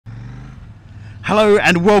Hello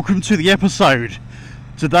and welcome to the episode.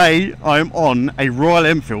 Today I'm on a Royal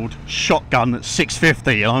Enfield Shotgun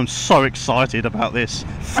 650 and I'm so excited about this.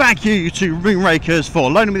 Thank you to Moonrakers for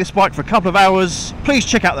loaning me this bike for a couple of hours. Please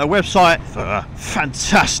check out their website for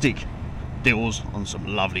fantastic deals on some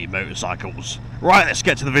lovely motorcycles. Right, let's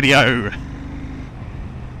get to the video.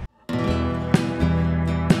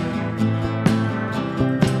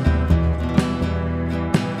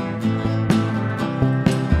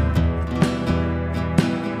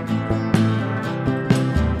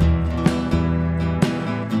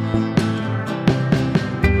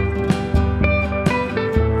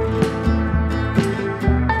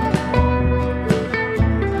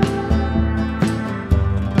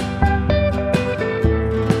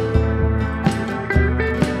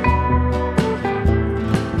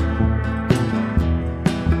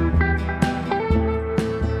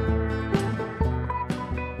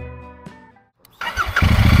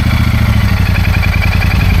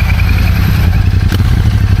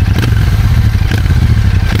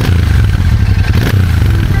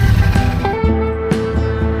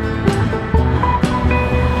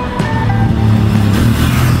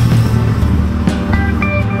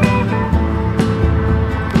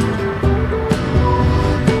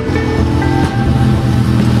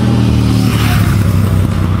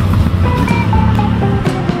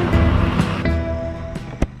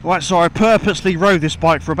 Right, so I purposely rode this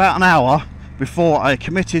bike for about an hour before I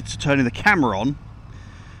committed to turning the camera on.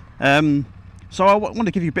 So I want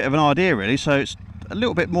to give you a bit of an idea really, so it's a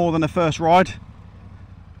little bit more than a first ride.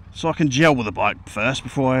 So I can gel with the bike first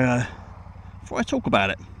before I talk about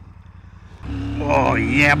it. Oh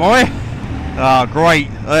yeah boy! Oh great,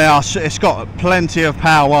 yeah, it's got plenty of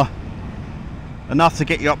power. Enough to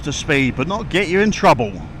get you up to speed, but not get you in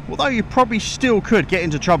trouble. Although you probably still could get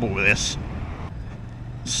into trouble with this.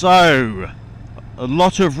 So, a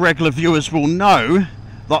lot of regular viewers will know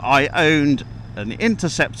that I owned an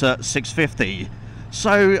Interceptor 650,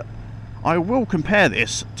 so I will compare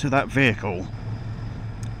this to that vehicle.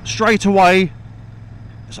 Straight away,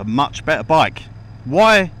 it's a much better bike.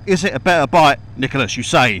 Why is it a better bike, Nicholas, you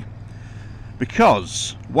say?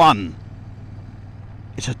 Because, one,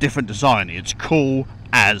 it's a different design, it's cool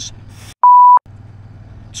as f***.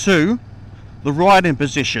 Two, the riding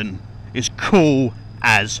position is cool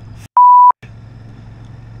as f***.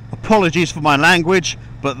 Apologies for my language,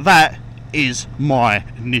 but that is my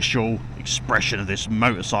initial expression of this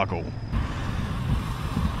motorcycle.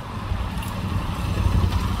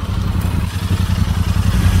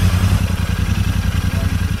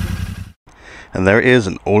 And there it is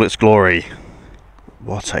in all its glory.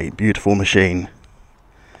 What a beautiful machine.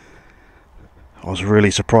 I was really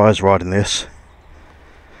surprised riding this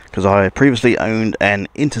because I previously owned an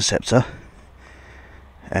Interceptor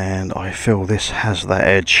and I feel this has that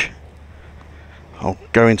edge. I'll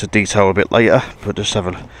go into detail a bit later, but let's have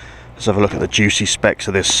a look at the juicy specs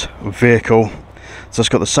of this vehicle. So it's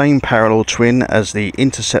got the same parallel twin as the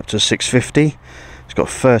Interceptor 650. It's got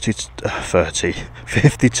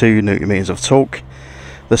 52 newton meters of torque.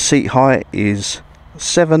 The seat height is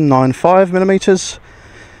 795 millimeters.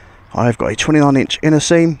 I've got a 29-inch inner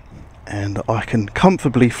seam and I can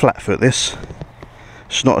comfortably flat foot this.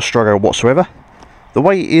 It's not a struggle whatsoever. The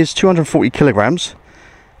weight is 240 kilograms,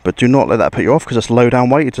 but do not let that put you off because it's low down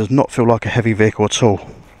weight. It does not feel like a heavy vehicle at all.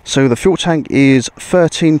 So the fuel tank is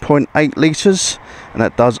 13.8 litres and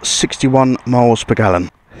that does 61 miles per gallon.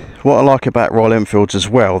 What I like about Royal Enfields as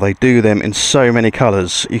well, they do them in so many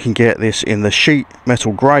colours. You can get this in the sheet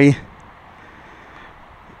metal grey,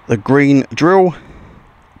 the green drill,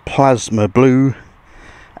 plasma blue,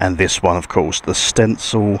 and this one of course, the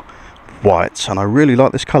stencil white. And I really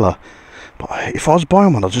like this colour. But if I was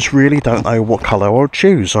buying one, I just really don't know what colour I would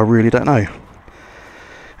choose. I really don't know.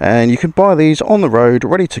 And you can buy these on the road,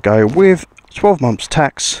 ready to go, with 12 months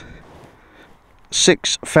tax,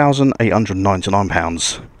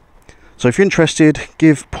 £6,899. So if you're interested,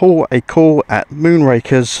 give Paul a call at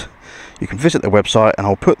Moonrakers. You can visit their website and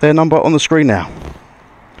I'll put their number on the screen now.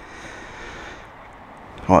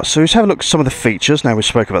 Alright, so let's have a look at some of the features. Now we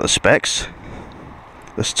spoke about the specs.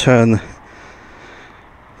 Let's turn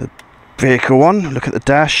the vehicle on, look at the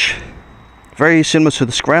dash. Very similar to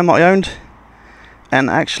the Scram that I owned,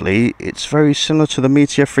 and actually it's very similar to the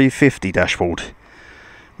Meteor 350 dashboard.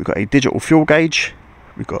 We've got a digital fuel gauge,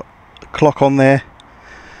 we've got a clock on there,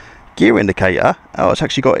 gear indicator. Oh, it's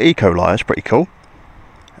actually got eco lights, pretty cool.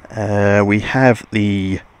 We have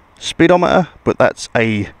the speedometer, but that's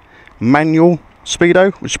a manual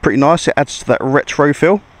speedo, which is pretty nice. It adds to that retro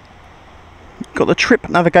feel. Got the trip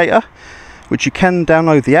navigator, which you can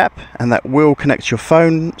download the app and that will connect to your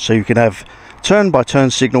phone, so you can have turn by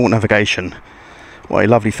turn signal navigation. What a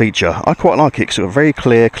lovely feature. I quite like it because it's got a very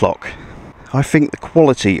clear clock. I think the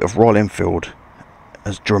quality of Royal Enfield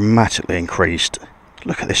has dramatically increased.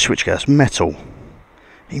 Look at this switchgear, it's metal.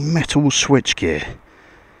 A metal switchgear.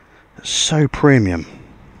 It's so premium.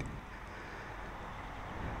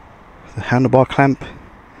 The handlebar clamp,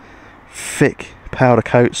 thick powder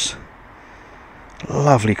coats,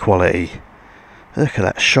 lovely quality. Look at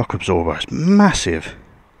that shock absorber, it's massive.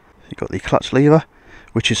 You've got the clutch lever,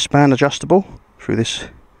 which is span adjustable through this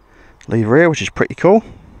lever here, which is pretty cool.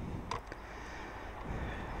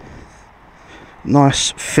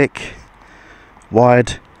 Nice, thick,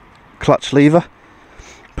 wide clutch lever.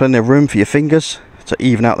 Plenty of room for your fingers to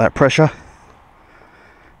even out that pressure.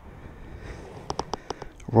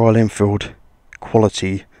 Royal Enfield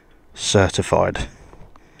quality certified.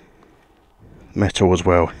 Metal as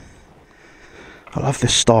well. I love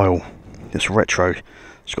this style. It's retro.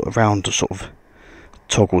 It's got a round sort of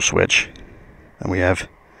toggle switch. And we have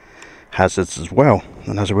hazards as well.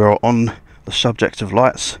 And as we are on the subject of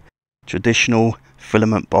lights, traditional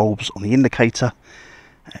filament bulbs on the indicator,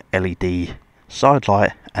 LED side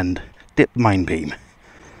light and dip main beam.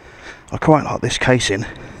 I quite like this casing.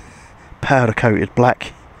 Powder coated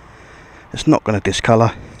black. It's not going to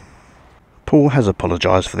discolour. Paul has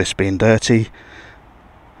apologised for this being dirty,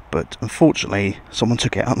 but unfortunately someone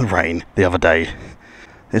took it out in the rain the other day.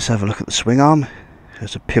 Let's have a look at the swing arm.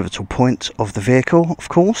 There's a pivotal point of the vehicle, of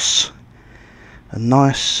course. A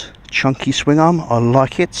nice chunky swing arm, I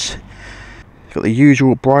like it. Got the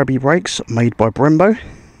usual Derbi brakes made by Brembo.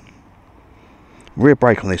 Rear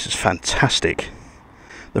brake on this is fantastic.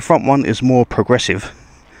 The front one is more progressive,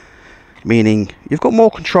 meaning you've got more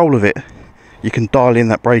control of it. You can dial in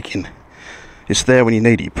that braking. It's there when you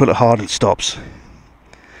need it. You pull it hard and it stops.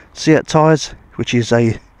 Seat tyres, which is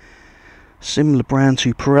a similar brand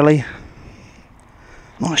to Pirelli.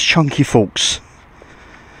 Nice chunky forks.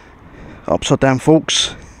 Upside down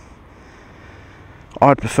forks.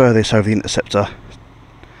 I'd prefer this over the Interceptor,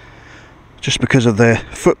 just because of the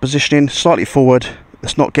foot positioning, slightly forward.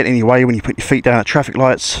 It's not getting in your way when you put your feet down at traffic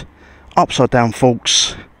lights. Upside down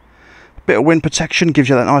forks. Bit of wind protection, gives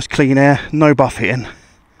you that nice clean air, no buffeting.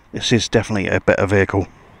 This is definitely a better vehicle.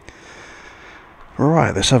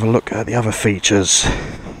 Right, let's have a look at the other features.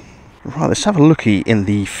 Right, let's have a looky in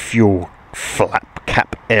the fuel flap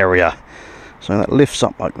cap area. So that lifts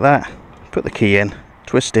up like that. Put the key in,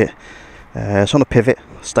 twist it. It's on a pivot,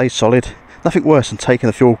 stays solid. Nothing worse than taking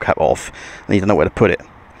the fuel cap off and you don't know where to put it.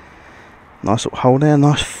 Nice little hole there,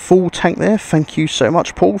 nice full tank there. Thank you so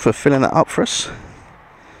much, Paul, for filling that up for us.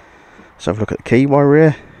 Let's have a look at the key while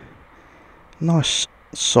we're here. Nice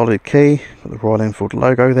solid key, got the Royal Enfield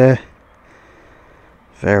logo there.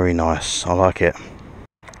 Very nice, I like it.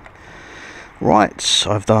 Right,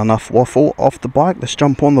 I've done enough waffle off the bike. Let's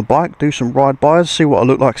jump on the bike, do some ride bys, see what I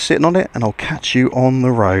look like sitting on it, and I'll catch you on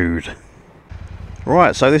the road.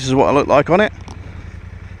 Right, so this is what I look like on it.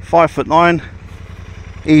 5'9",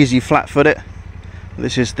 easy flat foot it.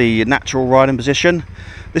 This is the natural riding position.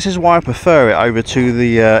 This is why I prefer it over to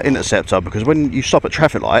the Interceptor, because when you stop at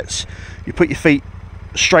traffic lights, you put your feet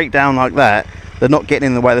straight down like that. They're not getting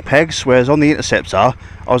in the way of the pegs, whereas on the Interceptor,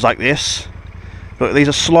 I was like this. But these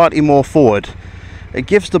are slightly more forward. It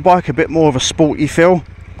gives the bike a bit more of a sporty feel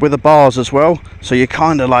with the bars as well. So you're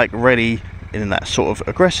kind of like ready in that sort of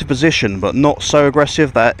aggressive position, but not so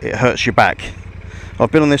aggressive that it hurts your back.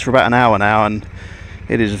 I've been on this for about an hour now and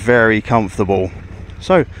it is very comfortable.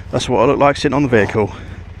 So that's what I look like sitting on the vehicle.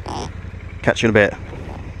 Catch you in a bit.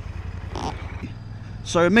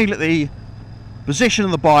 So immediately, position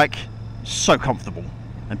of the bike, so comfortable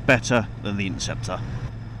and better than the Interceptor.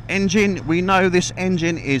 Engine, we know this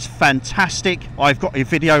engine is fantastic. I've got a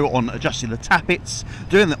video on adjusting the tappets,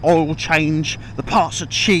 doing the oil change. The parts are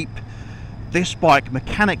cheap. This bike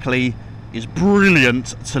mechanically is brilliant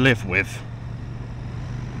to live with.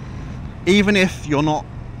 Even if you're not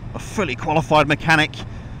a fully qualified mechanic,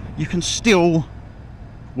 you can still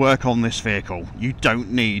work on this vehicle. You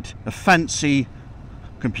don't need a fancy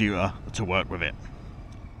computer to work with it.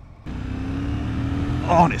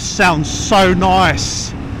 Oh, and it sounds so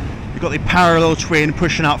nice. We've got the parallel twin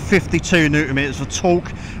pushing out 52 Newton meters of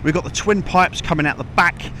torque. We've got the twin pipes coming out the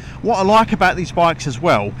back. What I like about these bikes as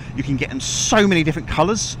well, you can get them so many different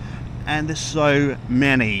colours, and there's so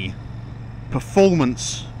many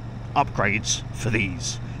performance upgrades for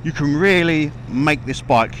these. You can really make this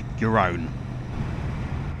bike your own.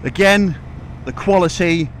 Again, the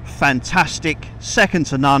quality, fantastic, second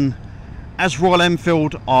to none. As Royal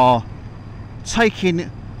Enfield are taking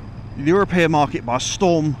the European market by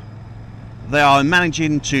storm, they are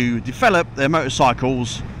managing to develop their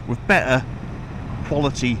motorcycles with better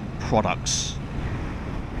quality products.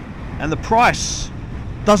 and the price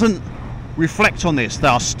doesn't reflect on this. They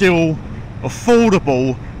are still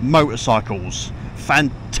affordable motorcycles.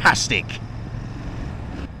 Fantastic.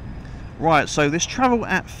 Right, so this travel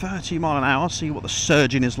at 30 mile an hour, see what the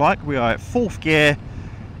surging is like. We are at 4th gear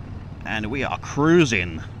and we are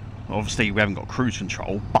cruising. Obviously we haven't got cruise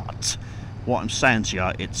control, but what I'm saying to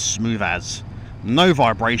you, it's smooth as. No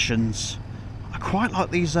vibrations. I quite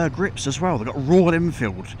like these grips as well. They've got Royal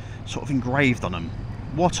Enfield sort of engraved on them.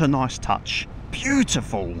 What a nice touch.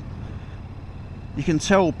 Beautiful. You can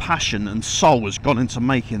tell passion and soul has gone into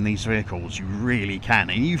making these vehicles. You really can,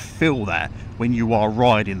 and you feel that when you are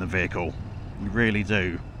riding the vehicle. You really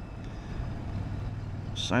do.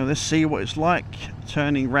 So let's see what it's like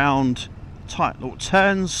turning round tight little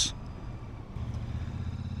turns.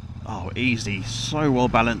 Oh, easy, so well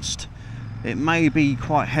balanced. It may be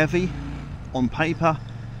quite heavy on paper,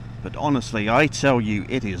 but honestly I tell you,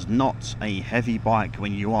 it is not a heavy bike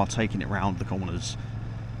when you are taking it round the corners.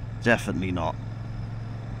 Definitely not.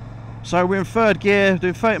 So we're in 3rd gear,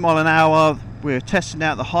 doing 30 mile an hour. We're testing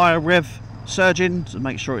out the higher rev surging to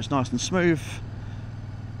make sure it's nice and smooth.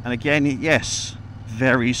 And again, yes,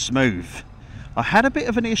 very smooth. I had a bit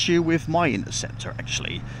of an issue with my Interceptor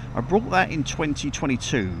actually. I brought that in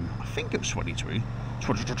 2022. I think it was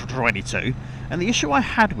 2022. And the issue I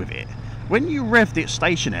had with it, when you revved it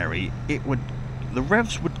stationary, the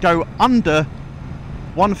revs would go under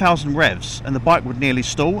 1,000 revs and the bike would nearly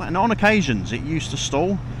stall, and on occasions it used to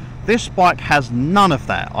stall. This bike has none of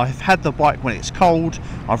that. I've had the bike when it's cold,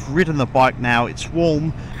 I've ridden the bike now it's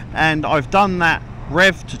warm, and I've done that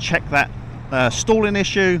rev to check that stalling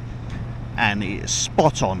issue, and it is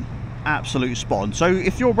spot on, absolute spot on. So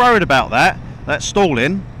if you're worried about that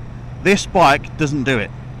stalling, this bike doesn't do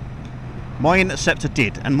it. My Interceptor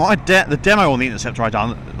did, and the demo on the Interceptor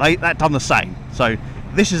that done the same. So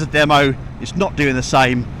this is a demo, it's not doing the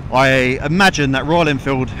same. I imagine that Royal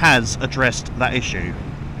Enfield has addressed that issue.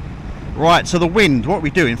 Right, so the wind, what are we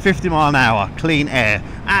doing? 50 mile an hour, clean air,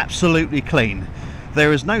 absolutely clean.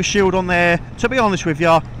 There is no shield on there. To be honest with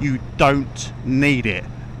you, you don't need it.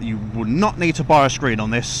 You would not need to buy a screen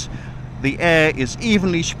on this. The air is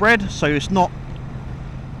evenly spread, so it's not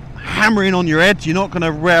hammering on your head. You're not going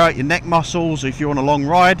to wear out your neck muscles if you're on a long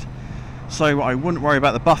ride. So I wouldn't worry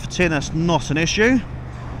about the buffeting, that's not an issue.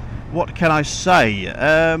 What can I say?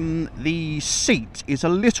 The seat is a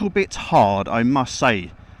little bit hard, I must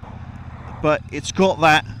say. But it's got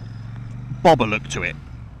that bobber look to it,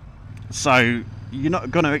 so you're not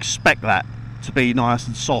going to expect that to be nice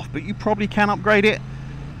and soft, but you probably can upgrade it.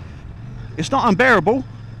 It's not unbearable,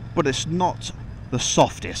 but it's not the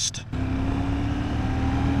softest.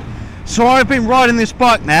 So I've been riding this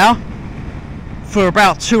bike now for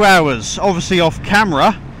about 2 hours, obviously off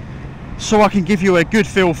camera, so I can give you a good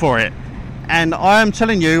feel for it. And I am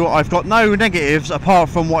telling you, I've got no negatives apart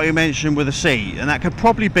from what you mentioned with the seat, and that could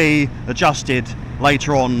probably be adjusted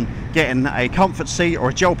later on, getting a comfort seat or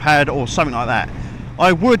a gel pad or something like that.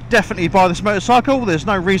 I would definitely buy this motorcycle. There's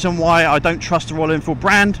no reason why I don't trust the Royal Enfield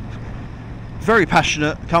brand. Very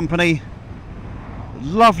passionate company,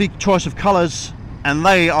 lovely choice of colours, and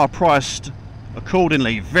they are priced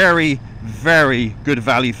accordingly. Very, very good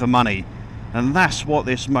value for money, and that's what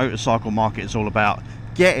this motorcycle market is all about.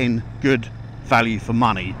 Getting good value for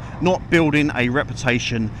money, not building a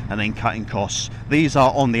reputation and then cutting costs. These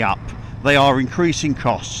are on the up, they are increasing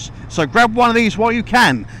costs. So grab one of these while you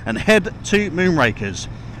can and head to Moonrakers.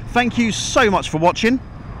 Thank you so much for watching.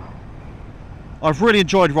 I've really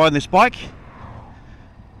enjoyed riding this bike.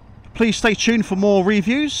 Please stay tuned for more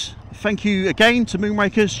reviews. Thank you again to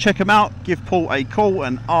Moonrakers. Check them out, give Paul a call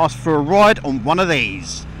and ask for a ride on one of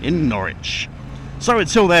these in Norwich. So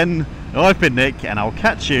until then, I've been Nick, and I'll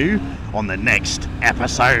catch you on the next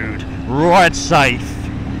episode. Ride safe.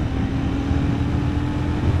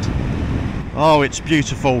 Oh, it's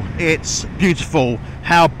beautiful. It's beautiful.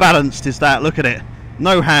 How balanced is that? Look at it.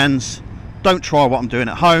 No hands. Don't try what I'm doing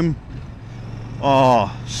at home.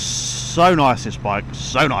 Oh, so nice this bike.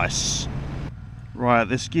 So nice. Right,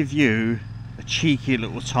 let's give you a cheeky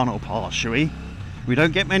little tunnel pass, shall we? We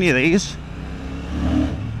don't get many of these.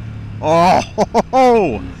 Oh,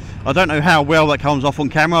 I don't know how well that comes off on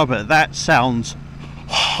camera, but that sounds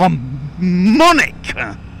harmonic.